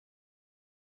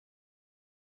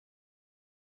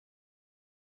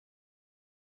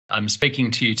I'm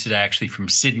speaking to you today actually from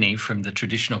Sydney, from the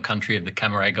traditional country of the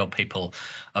Camaragal people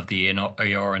of the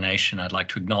Eora Nation. I'd like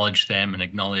to acknowledge them and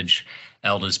acknowledge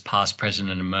elders past, present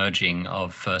and emerging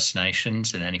of First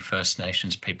Nations and any First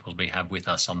Nations people we have with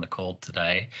us on the call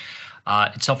today.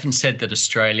 It's often said that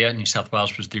Australia, New South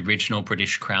Wales, was the original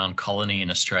British Crown colony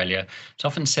in Australia. It's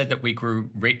often said that we grew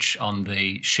rich on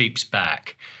the sheep's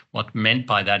back. What meant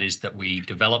by that is that we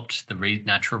developed the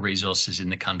natural resources in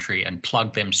the country and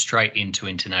plugged them straight into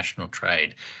international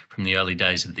trade from the early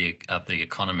days of the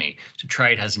economy. So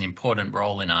trade has an important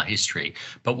role in our history.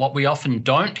 But what we often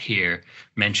don't hear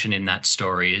mentioned in that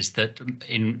story is that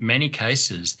in many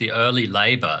cases, the early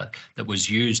labour that was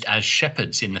used as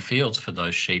shepherds in the fields for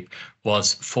those sheep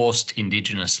was forced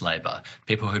Indigenous labour,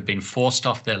 people who'd been forced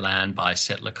off their land by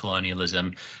settler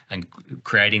colonialism and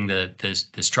creating the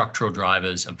structural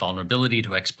drivers of vulnerability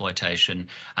to exploitation,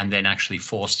 and then actually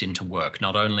forced into work,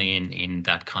 not only in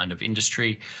that kind of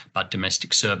industry, but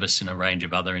domestic service and a range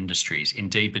of other industries.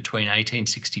 Indeed, between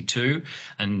 1862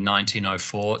 and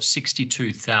 1904,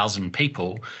 62,000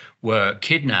 people were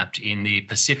kidnapped in the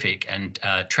Pacific and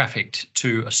trafficked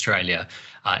to Australia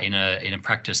in a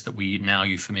practice that we now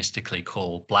euphemistically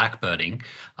call blackbirding,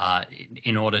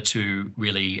 in order to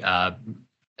really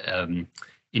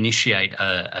initiate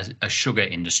a sugar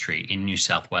industry in New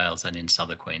South Wales and in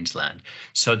southern Queensland.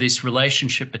 So this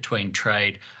relationship between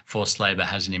trade, forced labour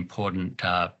has an important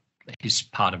is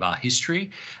part of our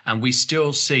history, and we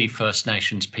still see First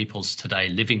Nations peoples today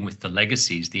living with the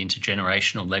legacies, the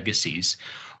intergenerational legacies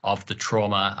of the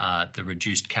trauma, the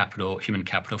reduced capital, human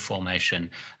capital formation,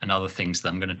 and other things that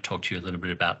I'm going to talk to you a little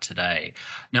bit about today.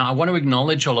 Now, I want to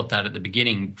acknowledge all of that at the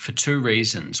beginning for two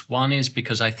reasons. One is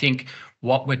because I think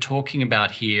what we're talking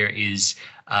about here is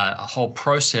a whole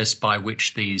process by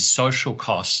which these social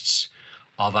costs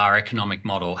of our economic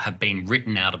model have been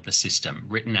written out of the system,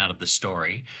 written out of the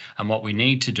story. And what we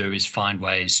need to do is find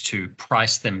ways to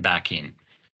price them back in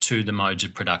to the modes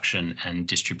of production and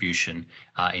distribution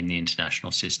in the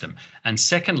international system. And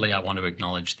secondly, I want to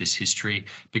acknowledge this history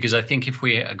because I think if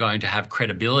we are going to have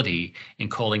credibility in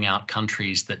calling out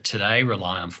countries that today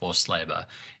rely on forced labour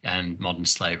and modern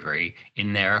slavery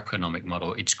in their economic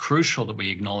model, it's crucial that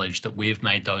we acknowledge that we've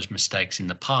made those mistakes in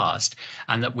the past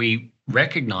and that we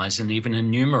recognise and even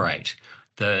enumerate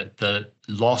the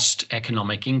lost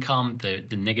economic income, the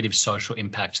negative social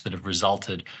impacts that have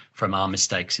resulted from our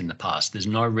mistakes in the past. There's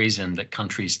no reason that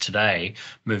countries today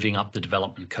moving up the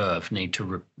development curve need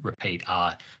to repeat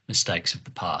our mistakes of the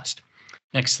past.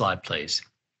 Next slide, please.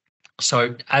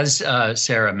 So as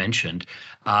Sarah mentioned,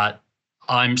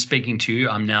 I'm speaking to you.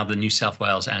 I'm now the New South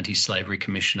Wales Anti-Slavery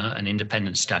Commissioner, an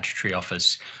independent statutory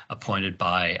office appointed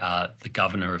by the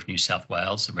Governor of New South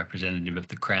Wales, the representative of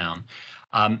the Crown.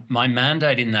 My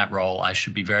mandate in that role, I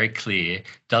should be very clear,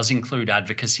 does include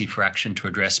advocacy for action to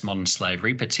address modern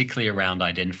slavery, particularly around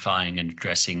identifying and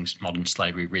addressing modern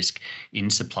slavery risk in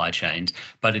supply chains,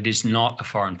 but it is not a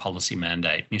foreign policy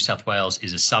mandate. New South Wales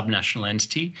is a subnational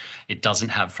entity. It doesn't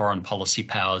have foreign policy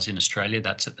powers in Australia.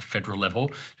 That's at the federal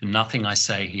level. Nothing I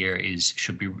say here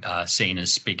should be seen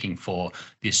as speaking for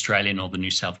the Australian or the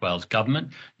New South Wales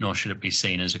government, nor should it be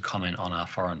seen as a comment on our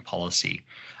foreign policy.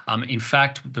 In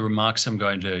fact, the remarks I'm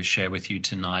going to share with you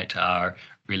tonight are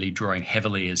really drawing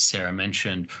heavily, as Sarah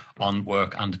mentioned, on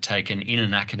work undertaken in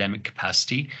an academic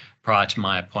capacity prior to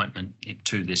my appointment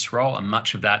to this role, and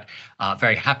much of that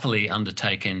very happily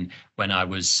undertaken when I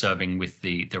was serving with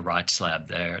the Rights Lab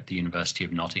there at the University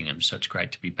of Nottingham. So it's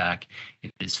great to be back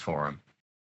in this forum.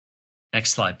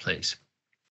 Next slide, please.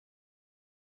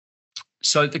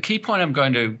 So the key point I'm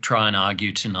going to try and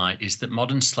argue tonight is that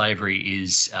modern slavery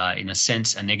is, in a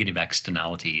sense, a negative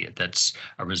externality that's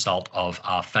a result of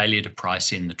our failure to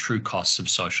price in the true costs of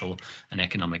social and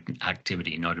economic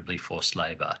activity, notably forced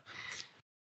labour.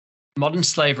 Modern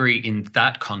slavery in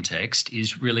that context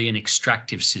is really an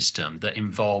extractive system that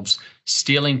involves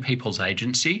stealing people's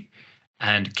agency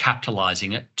and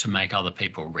capitalising it to make other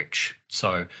people rich.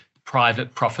 So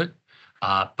private profit,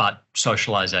 but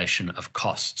socialisation of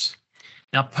costs.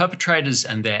 Now, perpetrators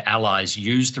and their allies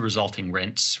use the resulting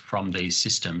rents from these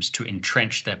systems to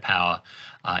entrench their power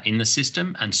in the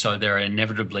system, and so there are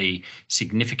inevitably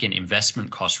significant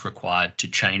investment costs required to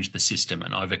change the system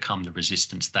and overcome the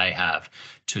resistance they have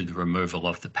to the removal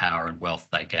of the power and wealth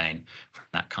they gain from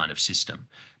that kind of system.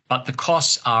 But the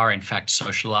costs are in fact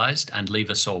socialised and leave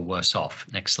us all worse off.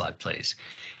 Next slide, please.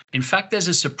 In fact, there's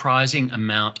a surprising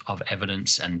amount of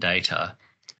evidence and data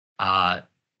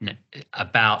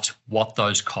about what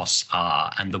those costs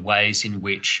are and the ways in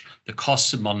which the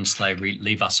costs of modern slavery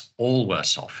leave us all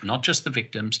worse off, not just the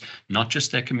victims, not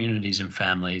just their communities and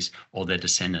families or their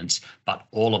descendants, but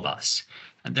all of us.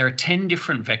 And there are 10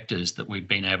 different vectors that we've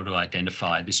been able to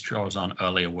identify. This draws on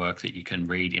earlier work that you can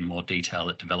read in more detail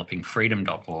at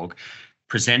developingfreedom.org,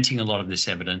 presenting a lot of this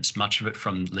evidence, much of it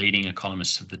from leading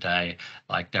economists of the day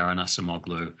like Darren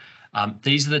Acemoglu.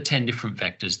 These are the 10 different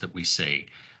vectors that we see.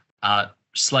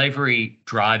 Slavery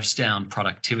drives down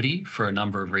productivity for a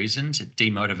number of reasons. It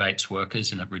demotivates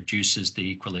workers and it reduces the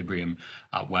equilibrium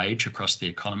wage across the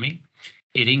economy.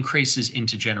 It increases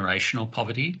intergenerational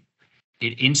poverty.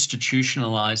 It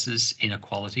institutionalizes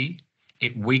inequality.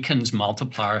 It weakens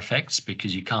multiplier effects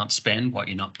because you can't spend what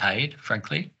you're not paid,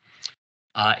 frankly.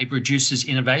 It reduces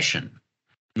innovation.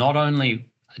 Not only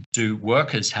do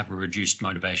workers have a reduced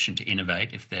motivation to innovate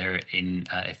if they're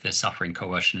suffering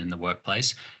coercion in the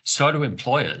workplace, so do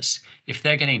employers. If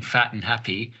they're getting fat and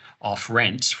happy off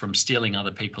rents from stealing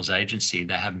other people's agency,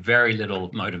 they have very little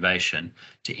motivation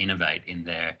to innovate in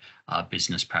their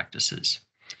business practices.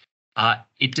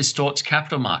 It distorts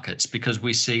capital markets because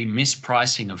we see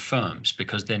mispricing of firms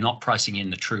because they're not pricing in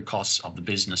the true costs of the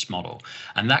business model.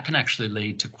 And that can actually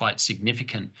lead to quite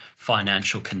significant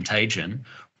financial contagion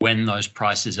when those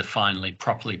prices are finally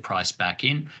properly priced back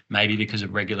in, maybe because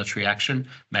of regulatory action,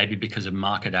 maybe because of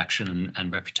market action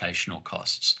and reputational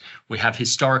costs. We have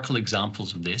historical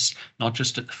examples of this, not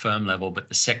just at the firm level, but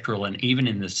the sectoral and even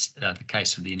in this, the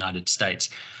case of the United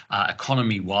States,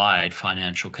 economy-wide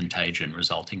financial contagion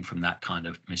resulting from that kind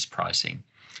of mispricing.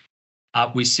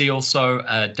 We see also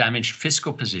a damaged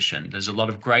fiscal position. There's a lot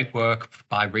of great work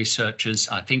by researchers,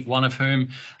 I think one of whom,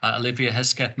 Olivia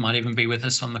Hesketh, might even be with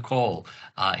us on the call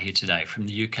here today from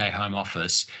the UK Home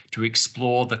Office, to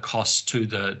explore the costs to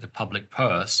the public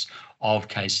purse of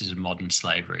cases of modern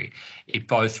slavery. It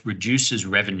both reduces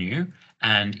revenue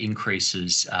and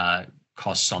increases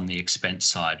costs on the expense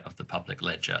side of the public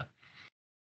ledger.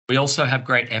 We also have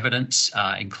great evidence,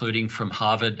 including from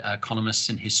Harvard economists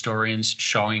and historians,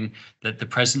 showing that the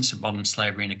presence of modern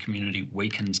slavery in a community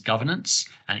weakens governance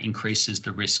and increases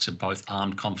the risks of both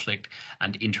armed conflict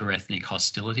and interethnic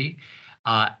hostility.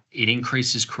 It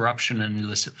increases corruption and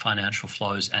illicit financial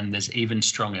flows, and there's even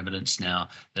strong evidence now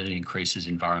that it increases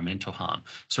environmental harm.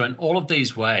 So in all of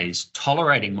these ways,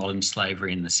 tolerating modern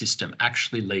slavery in the system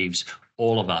actually leaves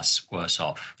all of us worse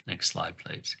off. Next slide,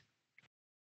 please.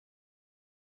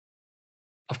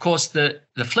 Of course, the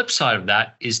flip side of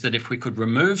that is that if we could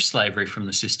remove slavery from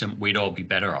the system, we'd all be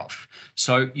better off.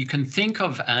 So you can think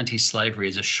of anti-slavery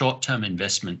as a short-term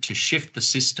investment to shift the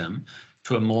system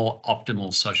to a more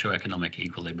optimal socioeconomic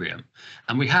equilibrium.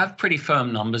 And we have pretty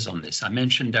firm numbers on this. I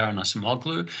mentioned Darren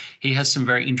Acemoglu. He has some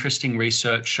very interesting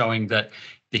research showing that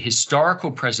the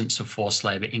historical presence of forced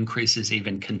labour increases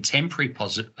even contemporary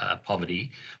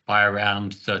poverty by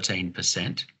around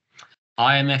 13%.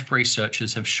 IMF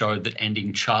researchers have showed that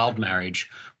ending child marriage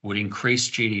would increase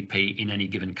GDP in any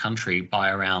given country by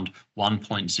around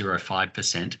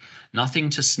 1.05%, nothing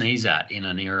to sneeze at in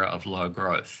an era of low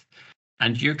growth.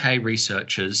 And UK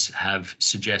researchers have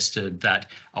suggested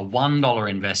that a $1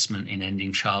 investment in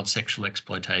ending child sexual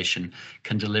exploitation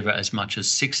can deliver as much as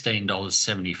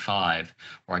 $16.75,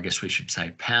 or I guess we should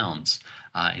say pounds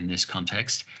in this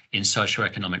context, in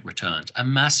socioeconomic returns, a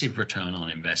massive return on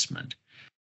investment.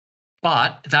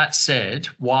 But that said,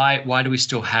 why do we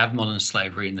still have modern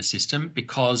slavery in the system?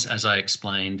 Because, as I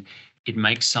explained, it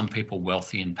makes some people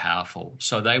wealthy and powerful.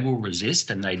 So they will resist,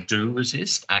 and they do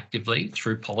resist actively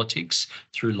through politics,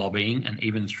 through lobbying, and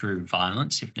even through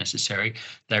violence if necessary.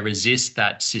 They resist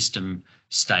that system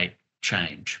state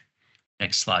change.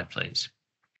 Next slide, please.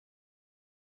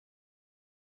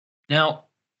 Now,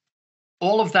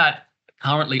 all of that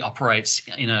currently operates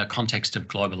in a context of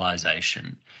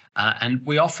globalization. And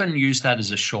we often use that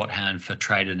as a shorthand for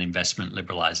trade and investment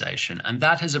liberalisation. And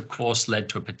that has, of course, led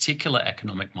to a particular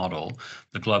economic model,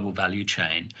 the global value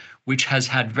chain, which has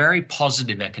had very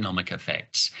positive economic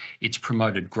effects. It's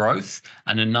promoted growth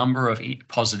and a number of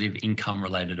positive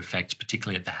income-related effects,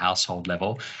 particularly at the household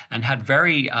level, and had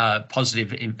very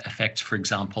positive effects, for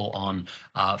example, on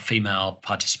female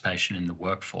participation in the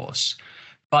workforce.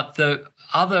 But the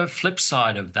other flip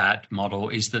side of that model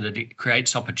is that it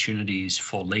creates opportunities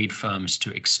for lead firms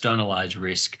to externalize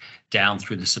risk down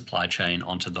through the supply chain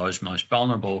onto those most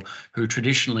vulnerable, who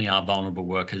traditionally are vulnerable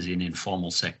workers in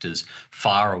informal sectors,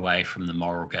 far away from the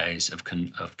moral gaze of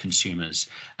consumers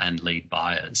and lead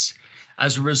buyers.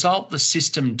 As a result, the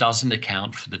system doesn't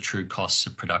account for the true costs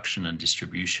of production and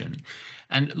distribution.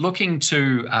 And looking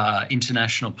to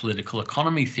international political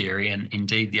economy theory, and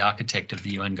indeed the architect of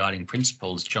the UN Guiding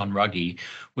Principles, John Ruggie,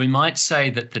 we might say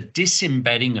that the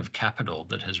disembedding of capital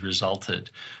that has resulted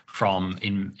from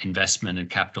investment and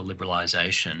capital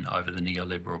liberalisation over the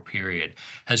neoliberal period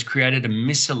has created a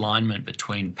misalignment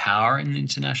between power in the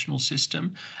international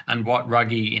system and what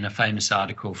Ruggie, in a famous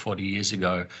article 40 years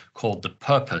ago, called the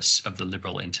purpose of the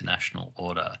liberal international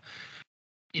order.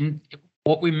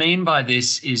 What we mean by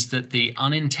this is that the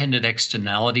unintended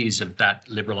externalities of that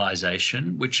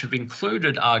liberalisation, which have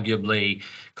included arguably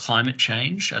climate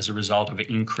change as a result of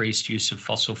increased use of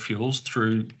fossil fuels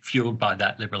fueled by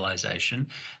that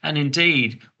liberalisation, and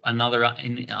indeed another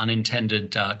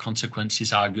unintended consequence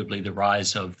is arguably the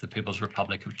rise of the People's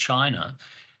Republic of China.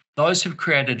 Those have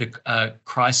created a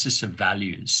crisis of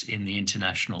values in the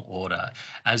international order,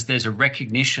 as there's a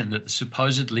recognition that the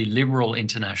supposedly liberal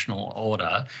international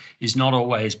order is not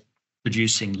always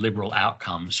producing liberal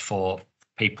outcomes for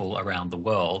people around the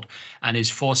world and is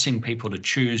forcing people to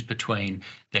choose between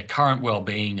their current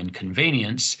well-being and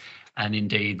convenience and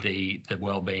indeed the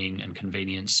well-being and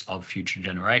convenience of future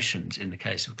generations in the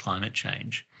case of climate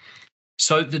change.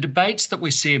 So the debates that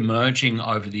we see emerging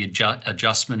over the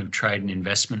adjustment of trade and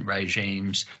investment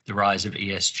regimes, the rise of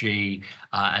ESG,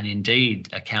 and indeed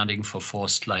accounting for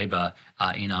forced labour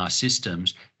in our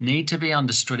systems need to be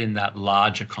understood in that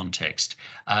larger context,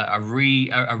 a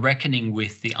reckoning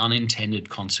with the unintended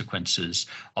consequences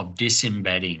of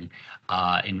disembedding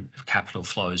in capital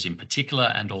flows in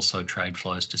particular, and also trade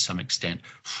flows to some extent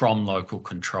from local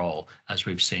control, as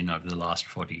we've seen over the last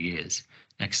 40 years.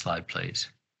 Next slide, please.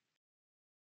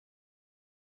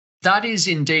 That is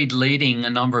indeed leading a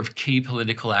number of key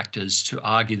political actors to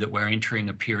argue that we're entering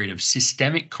a period of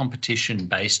systemic competition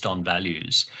based on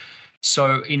values.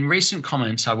 So in recent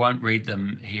comments, I won't read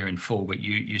them here in full, but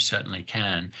you certainly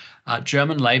can.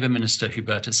 German Labour Minister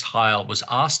Hubertus Heil was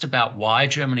asked about why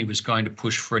Germany was going to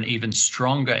push for an even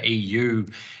stronger EU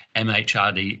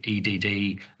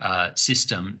MHRD-EDD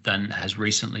system than has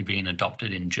recently been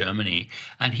adopted in Germany.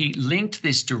 And he linked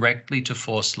this directly to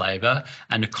forced labour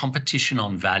and a competition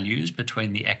on values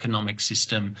between the economic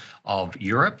system of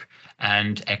Europe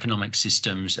and economic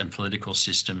systems and political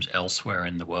systems elsewhere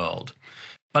in the world.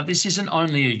 But this isn't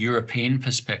only a European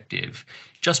perspective.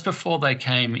 Just before they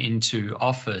came into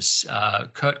office,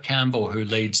 Kurt Campbell, who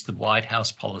leads the White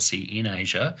House policy in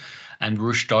Asia, and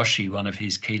Rush Doshi, one of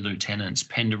his key lieutenants,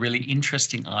 penned a really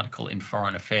interesting article in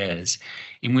Foreign Affairs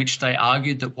in which they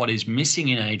argued that what is missing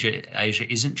in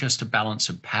Asia isn't just a balance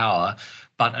of power,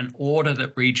 but an order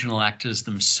that regional actors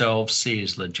themselves see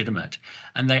as legitimate.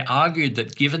 And they argued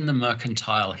that given the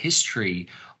mercantile history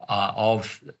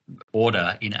of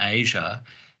order in Asia,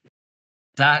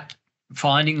 that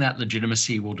finding that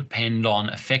legitimacy will depend on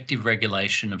effective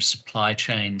regulation of supply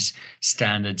chains,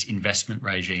 standards, investment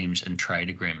regimes, and trade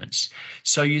agreements.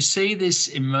 So you see this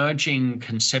emerging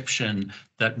conception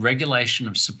that regulation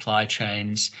of supply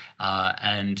chains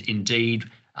and indeed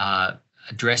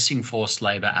addressing forced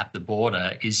labour at the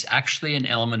border is actually an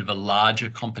element of a larger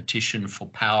competition for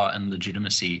power and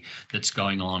legitimacy that's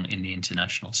going on in the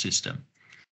international system.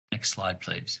 Next slide,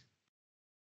 please.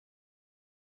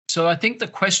 So I think the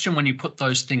question when you put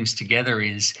those things together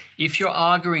is, if you're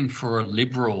arguing for a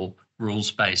liberal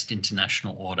rules-based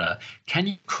international order, can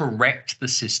you correct the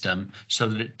system so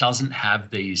that it doesn't have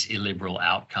these illiberal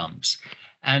outcomes?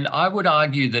 And I would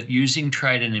argue that using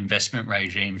trade and investment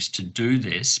regimes to do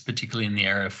this, particularly in the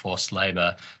area of forced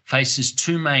labour, faces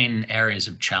two main areas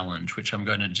of challenge, which I'm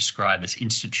going to describe as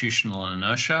institutional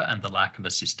inertia and the lack of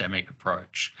a systemic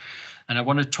approach. And I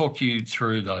want to talk you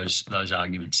through those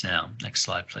arguments now. Next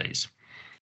slide, please.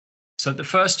 So the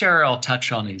first area I'll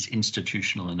touch on is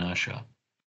institutional inertia.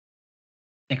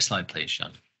 Next slide, please,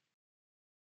 Sean.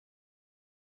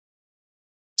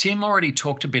 Tim already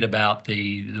talked a bit about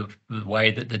the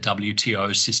way that the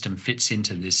WTO system fits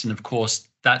into this. And of course,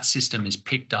 that system is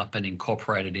picked up and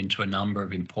incorporated into a number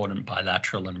of important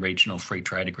bilateral and regional free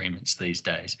trade agreements these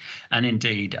days, and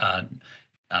indeed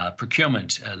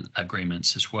procurement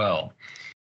agreements as well.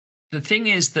 The thing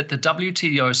is that the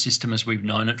WTO system, as we've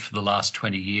known it for the last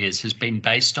 20 years, has been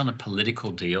based on a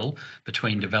political deal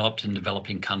between developed and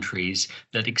developing countries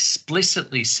that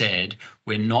explicitly said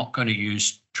we're not going to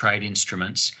use trade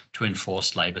instruments to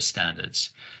enforce labour standards.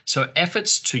 So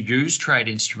efforts to use trade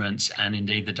instruments and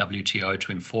indeed the WTO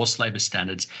to enforce labour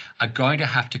standards are going to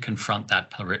have to confront that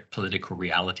political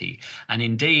reality. And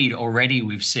indeed, already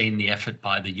we've seen the effort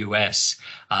by the US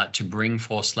to bring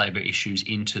forced labour issues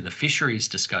into the fisheries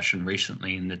discussion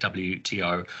recently in the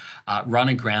WTO run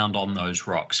aground on those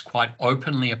rocks, quite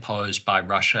openly opposed by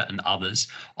Russia and others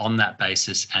on that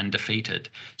basis and defeated.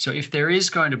 So if there is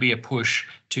going to be a push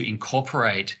to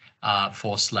incorporate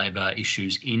forced labour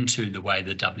issues into the way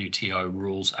the WTO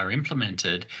rules are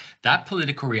implemented, that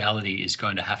political reality is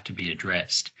going to have to be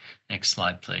addressed. Next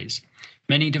slide, please.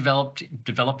 Many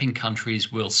developing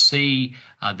countries will see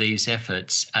these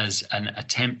efforts as an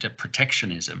attempt at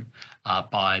protectionism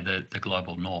by the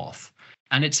global north.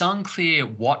 And it's unclear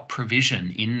what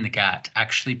provision in the GATT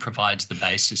actually provides the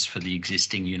basis for the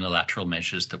existing unilateral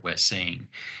measures that we're seeing.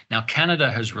 Now,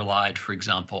 Canada has relied, for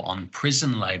example, on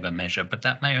prison labour measure, but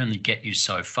that may only get you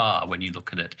so far when you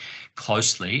look at it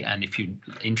closely. And if you're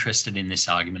interested in this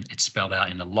argument, it's spelled out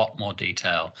in a lot more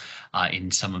detail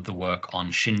in some of the work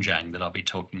on Xinjiang that I'll be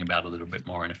talking about a little bit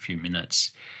more in a few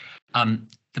minutes.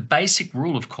 The basic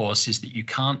rule, of course, is that you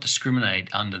can't discriminate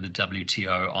under the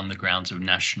WTO on the grounds of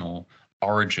national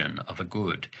origin of a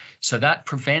good. So that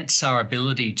prevents our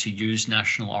ability to use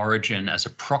national origin as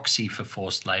a proxy for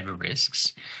forced labour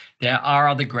risks. There are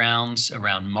other grounds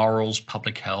around morals,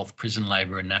 public health, prison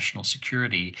labour and national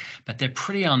security, but they're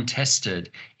pretty untested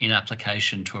in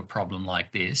application to a problem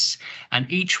like this. And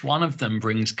each one of them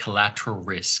brings collateral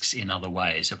risks in other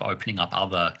ways of opening up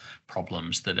other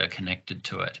problems that are connected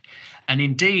to it. And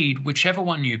indeed, whichever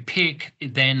one you pick,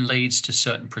 it then leads to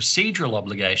certain procedural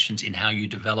obligations in how you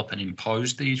develop and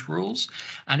impose these rules.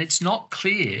 And it's not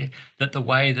clear that the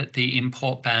way that the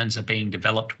import bans are being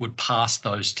developed would pass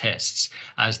those tests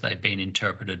as they've been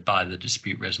interpreted by the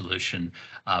dispute resolution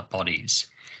bodies.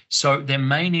 So there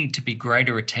may need to be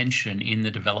greater attention in the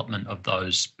development of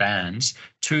those bans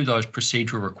to those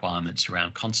procedural requirements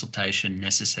around consultation,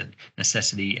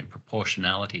 necessity and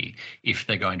proportionality if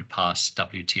they're going to pass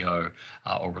WTO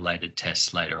or related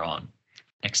tests later on.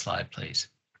 Next slide, please.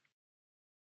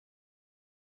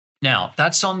 Now,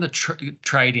 that's on the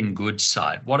trade in goods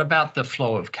side. What about the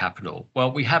flow of capital?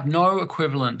 Well, we have no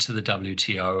equivalent to the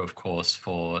WTO, of course,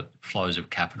 for flows of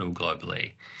capital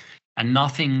globally, and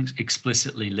nothing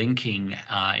explicitly linking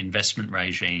investment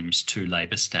regimes to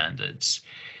labour standards.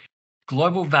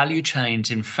 Global value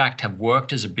chains, in fact, have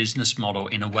worked as a business model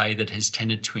in a way that has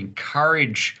tended to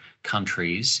encourage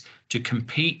countries to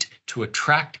compete to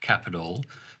attract capital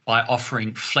by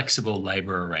offering flexible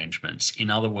labour arrangements. In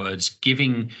other words,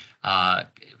 giving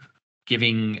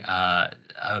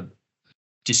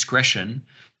discretion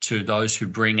to those who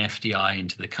bring FDI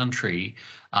into the country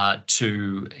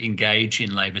to engage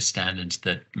in labour standards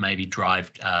that maybe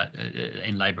drive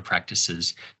in labour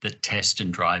practices that test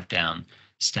and drive down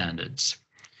standards.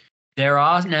 There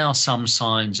are now some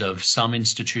signs of some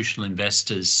institutional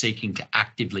investors seeking to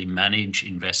actively manage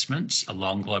investments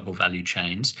along global value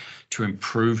chains to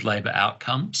improve labour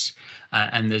outcomes.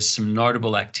 And there's some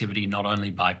notable activity not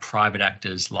only by private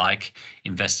actors like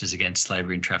Investors Against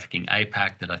Slavery and Trafficking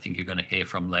APAC that I think you're going to hear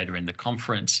from later in the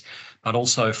conference, but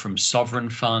also from sovereign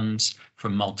funds,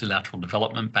 from multilateral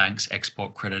development banks,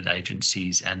 export credit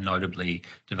agencies, and notably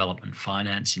development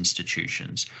finance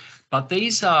institutions. But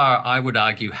these are, I would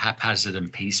argue, haphazard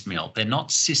and piecemeal. They're not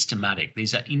systematic.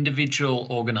 These are individual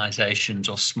organizations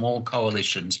or small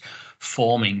coalitions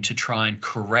forming to try and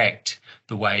correct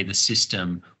the way the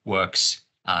system works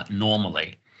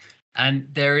normally.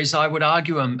 And there is, I would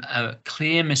argue, a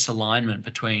clear misalignment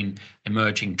between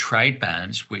emerging trade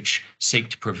bans, which seek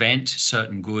to prevent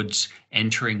certain goods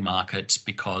entering markets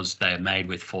because they are made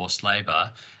with forced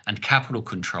labour, and capital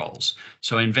controls.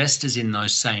 So investors in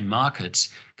those same markets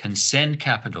can send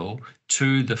capital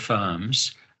to the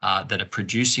firms that are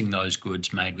producing those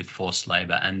goods made with forced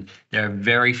labour. And there are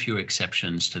very few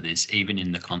exceptions to this, even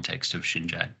in the context of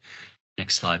Xinjiang.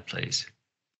 Next slide, please.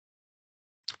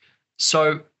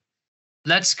 So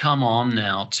let's come on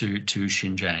now to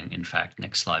Xinjiang, in fact.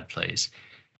 Next slide, please.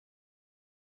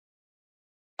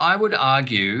 I would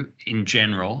argue in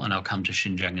general, and I'll come to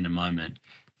Xinjiang in a moment,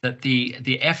 that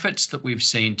the efforts that we've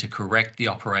seen to correct the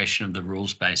operation of the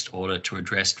rules-based order to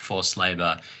address forced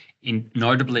labour,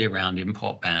 notably around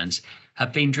import bans,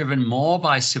 have been driven more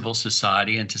by civil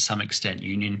society and to some extent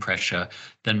union pressure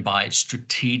than by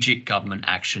strategic government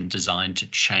action designed to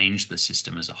change the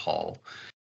system as a whole.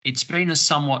 It's been a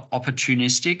somewhat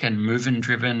opportunistic and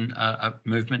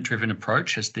movement-driven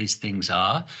approach, as these things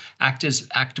are.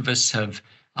 Activists have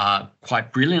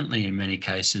quite brilliantly in many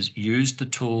cases, used the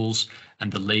tools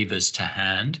and the levers to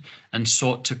hand and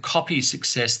sought to copy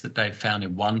success that they've found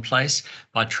in one place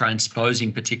by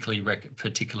transposing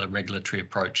particular regulatory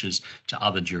approaches to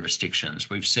other jurisdictions.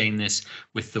 We've seen this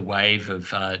with the wave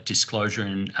of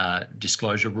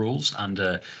disclosure rules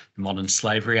under the Modern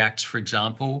Slavery Acts, for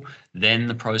example, then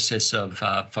the process of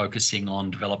focusing on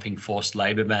developing forced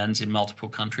labour bans in multiple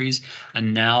countries,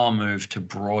 and now a move to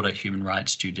broader human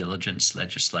rights due diligence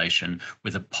legislation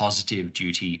with a positive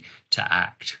duty to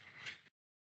act.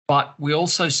 But we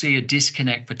also see a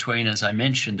disconnect between, as I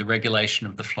mentioned, the regulation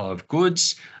of the flow of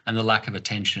goods and the lack of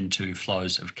attention to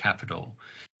flows of capital.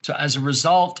 So as a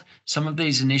result, some of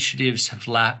these initiatives have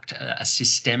lacked a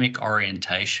systemic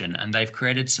orientation, and they've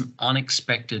created some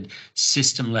unexpected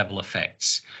system-level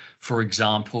effects. For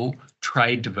example,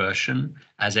 trade diversion,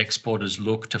 as exporters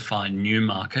look to find new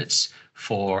markets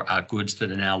for goods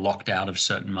that are now locked out of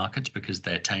certain markets because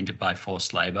they're tainted by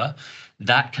forced labour.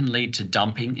 That can lead to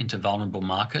dumping into vulnerable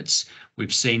markets.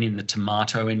 We've seen in the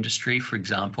tomato industry, for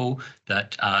example,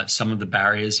 that some of the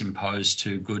barriers imposed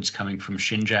to goods coming from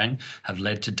Xinjiang have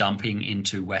led to dumping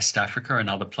into West Africa and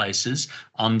other places,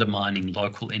 undermining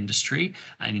local industry,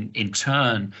 and in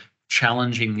turn,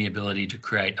 challenging the ability to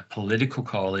create a political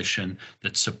coalition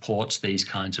that supports these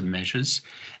kinds of measures.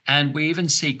 And we even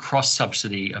see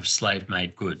cross-subsidy of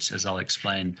slave-made goods, as I'll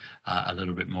explain a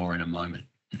little bit more in a moment.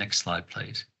 Next slide,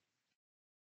 please.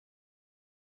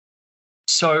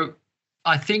 So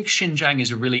I think Xinjiang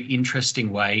is a really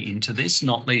interesting way into this,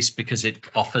 not least because it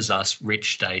offers us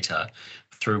rich data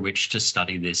through which to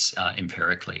study this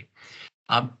empirically.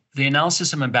 The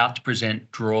analysis I'm about to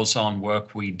present draws on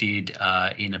work we did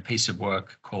in a piece of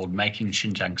work called Making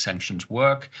Xinjiang Sanctions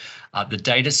Work. The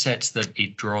data sets that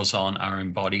it draws on are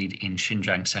embodied in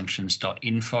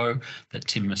xinjiangsanctions.info that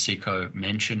Tim Masiko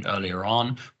mentioned earlier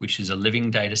on, which is a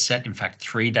living data set, in fact,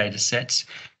 3 data sets.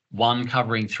 One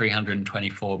covering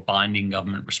 324 binding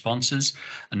government responses,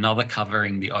 another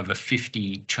covering the over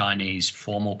 50 Chinese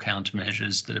formal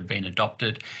countermeasures that have been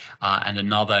adopted, and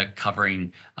another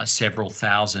covering several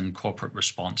thousand corporate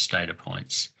response data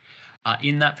points.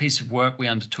 In that piece of work, we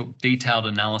undertook detailed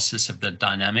analysis of the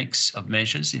dynamics of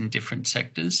measures in different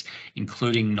sectors,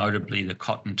 including notably the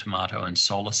cotton, tomato, and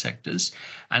solar sectors.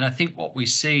 And I think what we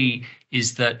see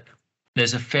is that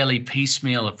there's a fairly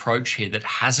piecemeal approach here that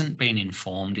hasn't been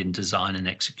informed in design and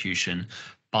execution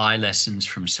by lessons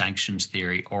from sanctions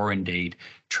theory or indeed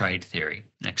trade theory.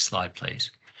 Next slide, please.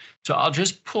 So I'll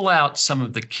just pull out some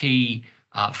of the key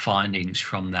findings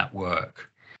from that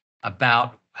work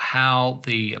about how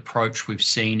the approach we've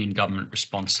seen in government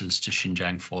responses to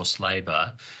Xinjiang forced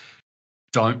labour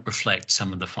don't reflect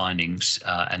some of the findings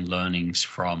and learnings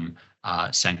from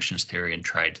sanctions theory and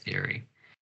trade theory.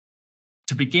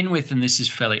 To begin with, and this is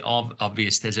fairly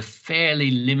obvious, there's a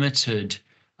fairly limited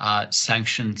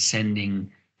sanction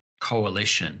sending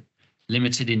coalition,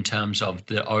 limited in terms of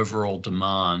the overall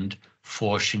demand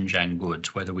for Xinjiang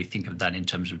goods, whether we think of that in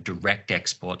terms of direct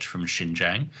exports from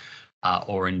Xinjiang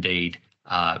or indeed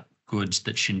goods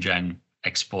that Xinjiang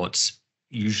exports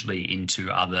usually into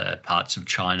other parts of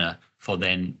China for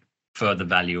then further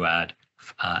value add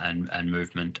and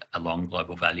movement along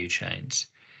global value chains.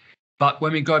 But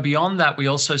when we go beyond that, we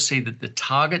also see that the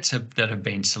targets that have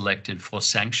been selected for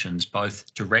sanctions,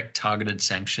 both direct targeted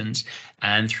sanctions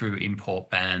and through import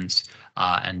bans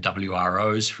and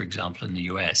WROs, for example, in the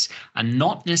US, are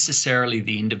not necessarily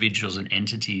the individuals and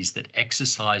entities that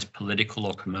exercise political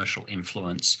or commercial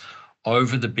influence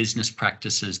over the business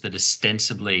practices that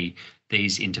ostensibly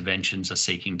these interventions are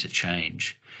seeking to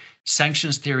change.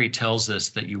 Sanctions theory tells us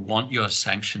that you want your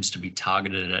sanctions to be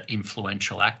targeted at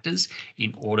influential actors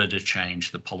in order to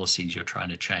change the policies you're trying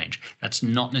to change. That's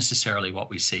not necessarily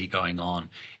what we see going on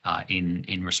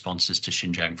in responses to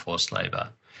Xinjiang forced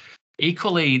labour.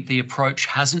 Equally, the approach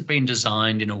hasn't been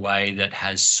designed in a way that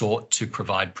has sought to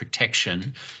provide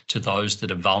protection to those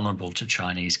that are vulnerable to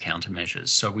Chinese countermeasures.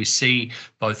 So we see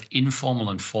both informal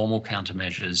and formal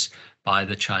countermeasures by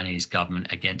the Chinese government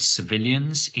against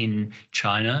civilians in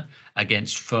China,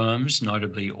 against firms,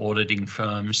 notably auditing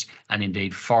firms, and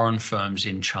indeed foreign firms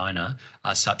in China,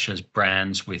 such as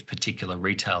brands with particular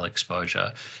retail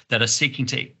exposure, that are seeking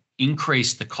to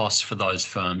increase the costs for those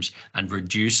firms and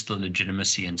reduce the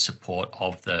legitimacy and support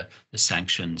of the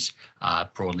sanctions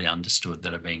broadly understood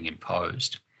that are being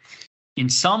imposed. In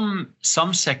some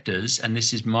sectors, and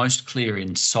this is most clear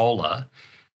in solar,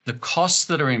 the costs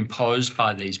that are imposed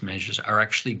by these measures are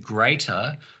actually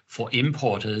greater for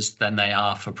importers than they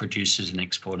are for producers and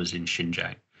exporters in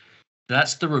Xinjiang.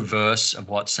 That's the reverse of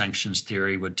what sanctions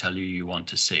theory would tell you want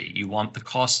to see. You want the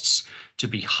costs to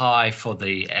be high for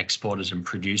the exporters and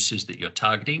producers that you're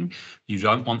targeting. You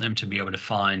don't want them to be able to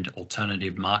find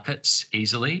alternative markets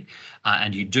easily.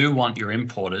 And you do want your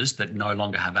importers that no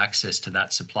longer have access to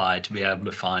that supply to be able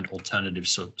to find alternative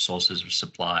sources of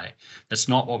supply. That's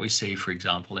not what we see, for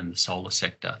example, in the solar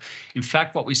sector. In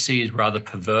fact, what we see is rather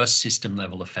perverse system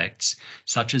level effects,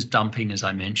 such as dumping, as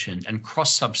I mentioned, and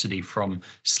cross-subsidy from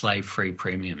slave-free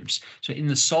premiums. So in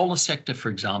the solar sector, for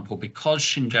example, because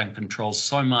Xinjiang controls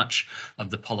so much of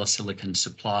the polysilicon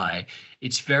supply,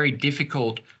 it's very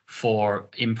difficult for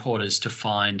importers to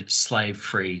find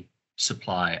slave-free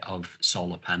supply of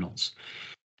solar panels.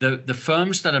 The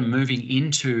firms that are moving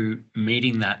into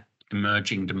meeting that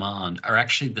emerging demand are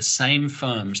actually the same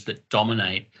firms that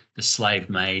dominate the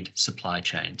slave-made supply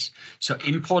chains. So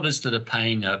importers that are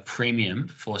paying a premium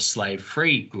for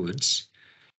slave-free goods,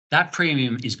 that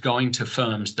premium is going to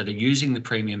firms that are using the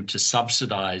premium to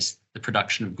subsidize the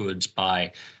production of goods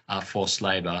by forced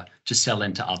labor to sell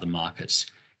into other markets.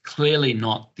 Clearly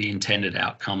not the intended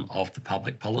outcome of the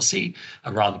public policy,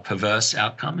 a rather perverse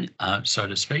outcome, so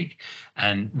to speak,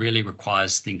 and really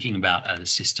requires thinking about at a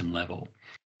system level.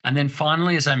 And then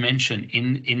finally, as I mentioned,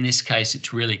 in this case,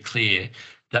 it's really clear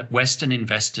that Western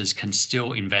investors can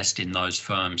still invest in those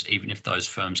firms, even if those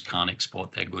firms can't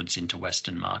export their goods into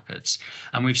Western markets.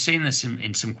 And we've seen this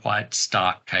in some quite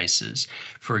stark cases.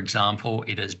 For example,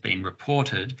 it has been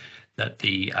reported that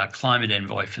the climate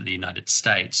envoy for the United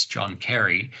States, John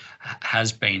Kerry,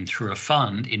 has been, through a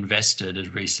fund, invested as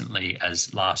recently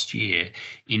as last year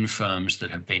in firms that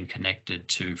have been connected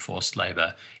to forced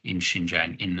labor in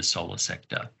Xinjiang in the solar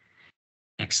sector.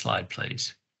 Next slide,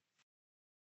 please.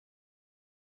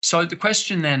 So the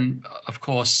question then, of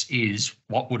course, is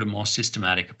what would a more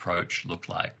systematic approach look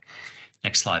like?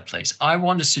 Next slide, please. I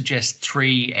want to suggest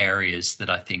 3 areas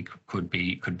that I think could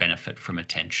benefit from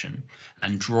attention,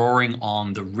 and drawing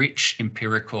on the rich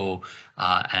empirical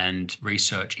and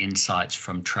research insights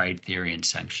from trade theory and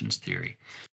sanctions theory.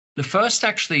 The first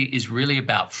actually is really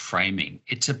about framing.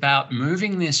 It's about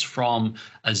moving this from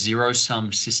a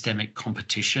zero-sum systemic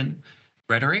competition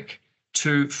rhetoric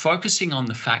to focusing on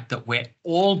the fact that we're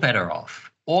all better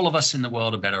off, all of us in the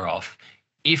world are better off,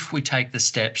 if we take the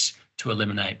steps to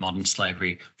eliminate modern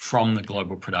slavery from the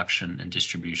global production and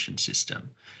distribution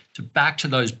system. So back to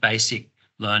those basic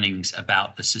learnings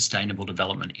about the sustainable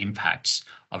development impacts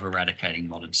of eradicating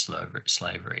modern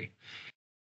slavery.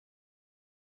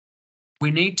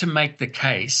 We need to make the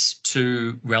case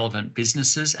to relevant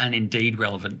businesses and indeed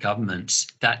relevant governments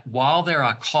that while there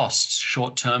are costs,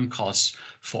 short-term costs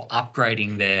for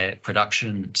upgrading their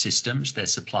production systems, their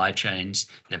supply chains,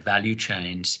 their value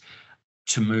chains,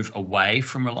 to move away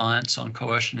from reliance on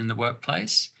coercion in the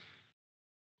workplace,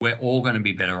 we're all going to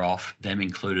be better off, them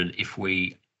included, if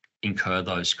we incur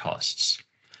those costs.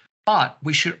 But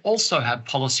we should also have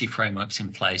policy frameworks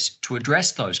in place to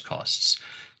address those costs.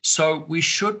 So we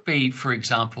should be, for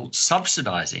example,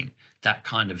 subsidizing that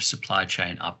kind of supply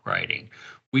chain upgrading.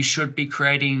 We should be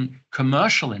creating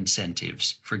commercial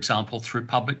incentives, for example, through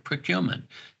public procurement,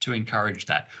 to encourage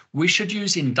that. We should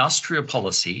use industrial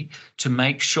policy to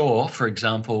make sure, for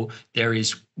example, there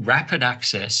is rapid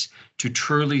access to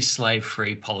truly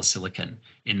slave-free polysilicon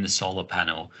in the solar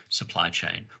panel supply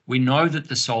chain. We know that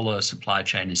the solar supply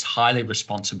chain is highly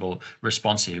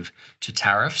responsive to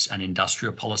tariffs and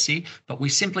industrial policy, but we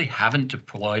simply haven't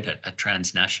deployed it at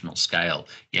transnational scale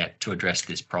yet to address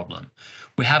this problem.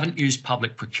 We haven't used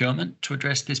public procurement to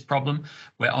address this problem.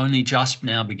 We're only just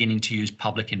now beginning to use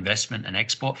public investment and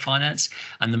export finance,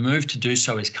 and the move to do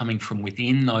so is coming from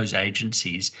within those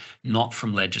agencies, not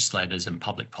from legislators and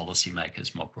public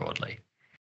policymakers more broadly.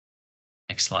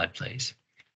 Next slide, please.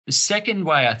 The second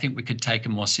way I think we could take a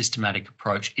more systematic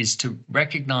approach is to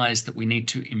recognise that we need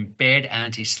to embed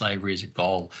anti-slavery as a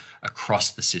goal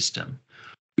across the system.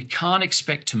 We can't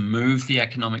expect to move the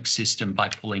economic system by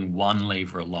pulling one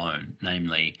lever alone,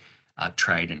 namely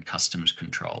trade and customs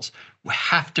controls. We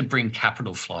have to bring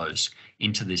capital flows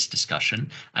into this discussion.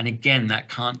 And again, that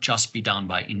can't just be done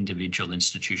by individual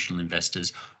institutional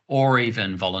investors or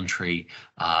even voluntary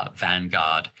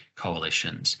vanguard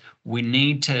coalitions. We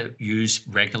need to use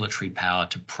regulatory power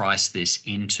to price this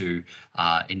into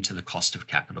the cost of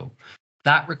capital.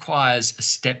 That requires a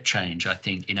step change, I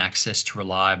think, in access to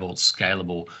reliable,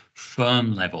 scalable,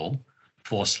 firm level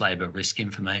forced labour risk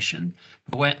information.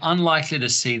 But we're unlikely to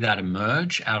see that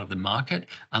emerge out of the market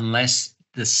unless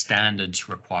the standards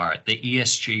require it. The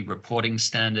ESG reporting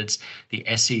standards, the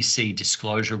SEC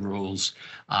disclosure rules,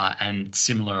 and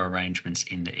similar arrangements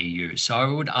in the EU. So I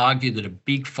would argue that a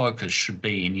big focus should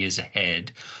be in years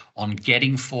ahead on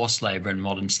getting forced labour and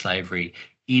modern slavery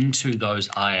into those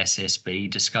ISSB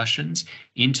discussions,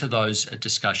 into those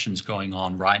discussions going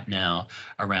on right now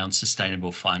around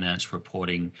sustainable finance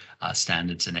reporting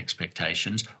standards and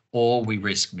expectations, or we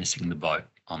risk missing the boat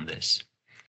on this.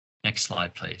 Next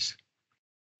slide, please.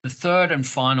 The third and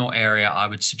final area I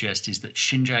would suggest is that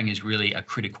Xinjiang is really a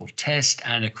critical test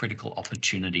and a critical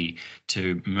opportunity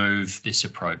to move this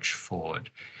approach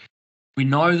forward. We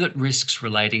know that risks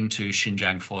relating to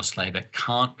Xinjiang forced labour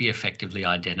can't be effectively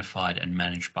identified and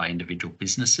managed by individual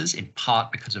businesses, in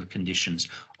part because of conditions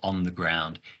on the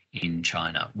ground in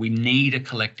China. We need a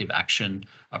collective action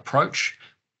approach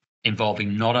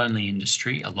involving not only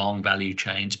industry along value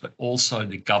chains, but also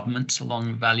the governments along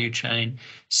the value chain,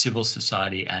 civil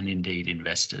society, and indeed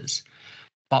investors.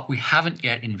 But we haven't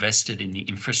yet invested in the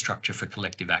infrastructure for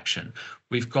collective action.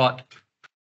 We've got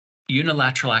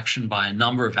unilateral action by a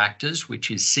number of actors,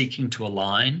 which is seeking to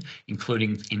align,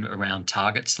 including around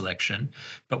target selection,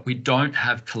 but we don't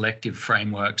have collective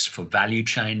frameworks for value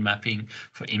chain mapping,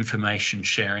 for information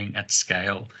sharing at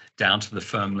scale down to the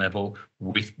firm level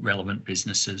with relevant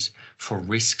businesses, for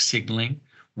risk signaling.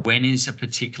 When is a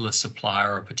particular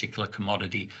supplier or a particular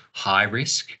commodity high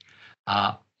risk?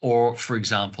 Or, for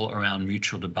example, around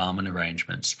mutual debarment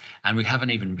arrangements. And we haven't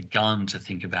even begun to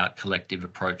think about collective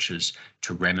approaches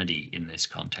to remedy in this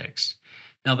context.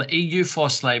 Now, the EU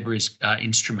forced labour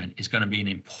instrument is going to be an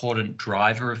important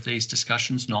driver of these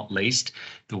discussions, not least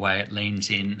the way it leans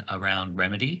in around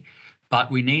remedy. But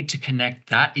we need to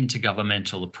connect that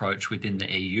intergovernmental approach within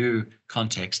the EU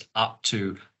context up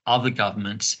to other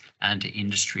governments and to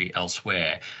industry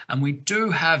elsewhere. And we do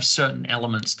have certain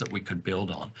elements that we could build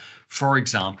on. For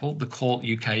example, the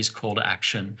UK's call to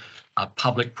action,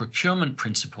 public procurement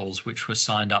principles, which were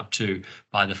signed up to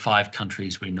by the 5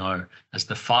 countries we know as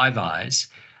the Five Eyes,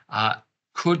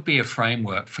 could be a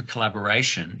framework for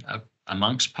collaboration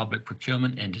amongst public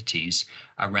procurement entities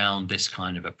around this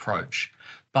kind of approach.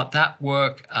 But that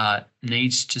work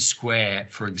needs to square,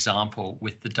 for example,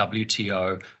 with the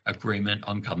WTO agreement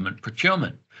on government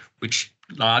procurement, which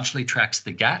largely tracks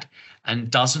the GATT and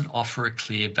doesn't offer a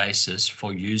clear basis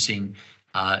for using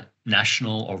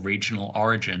national or regional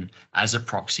origin as a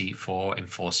proxy for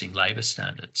enforcing labour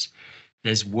standards.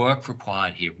 There's work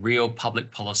required here, real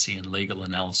public policy and legal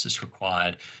analysis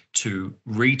required to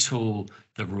retool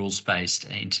the rules-based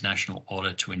international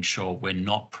order to ensure we're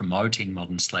not promoting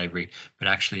modern slavery, but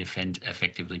actually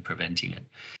effectively preventing it.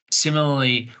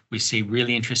 Similarly, we see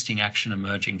really interesting action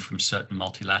emerging from certain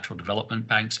multilateral development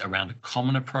banks around a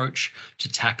common approach to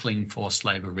tackling forced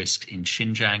labour risks in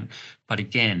Xinjiang. But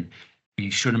again, we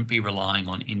shouldn't be relying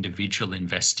on individual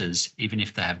investors, even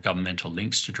if they have governmental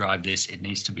links to drive this. It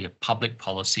needs to be a public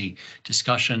policy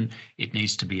discussion. It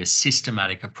needs to be a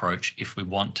systematic approach if we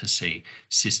want to see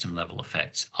system level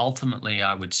effects. Ultimately,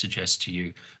 I would suggest to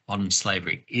you, modern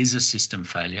slavery is a system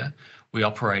failure. We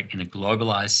operate in a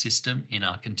globalized system in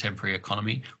our contemporary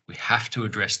economy. We have to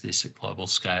address this at global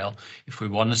scale. If we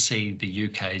want to see the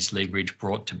UK's leverage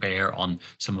brought to bear on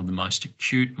some of the most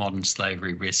acute modern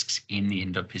slavery risks in the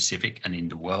Indo-Pacific and in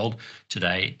the world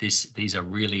today, these are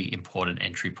really important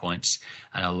entry points,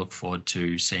 and I look forward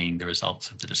to seeing the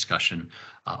results of the discussion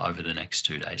over the next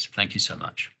 2 days. Thank you so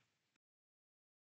much.